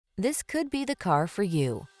This could be the car for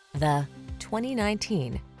you. The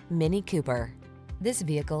 2019 Mini Cooper. This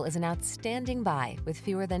vehicle is an outstanding buy with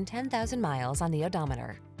fewer than 10,000 miles on the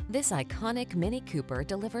odometer. This iconic Mini Cooper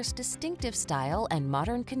delivers distinctive style and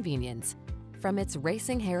modern convenience. From its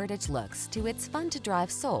racing heritage looks to its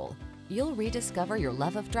fun-to-drive soul, you'll rediscover your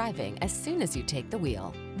love of driving as soon as you take the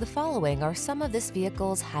wheel. The following are some of this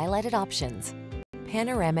vehicle's highlighted options: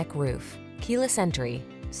 panoramic roof, keyless entry,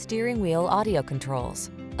 steering wheel audio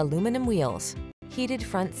controls, aluminum wheels, heated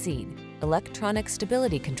front seat, electronic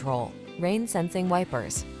stability control, rain sensing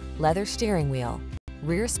wipers, leather steering wheel,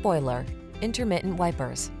 rear spoiler, intermittent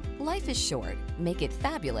wipers. Life is short. Make it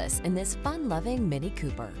fabulous in this fun-loving Mini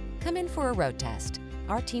Cooper. Come in for a road test.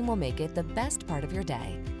 Our team will make it the best part of your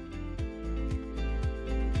day.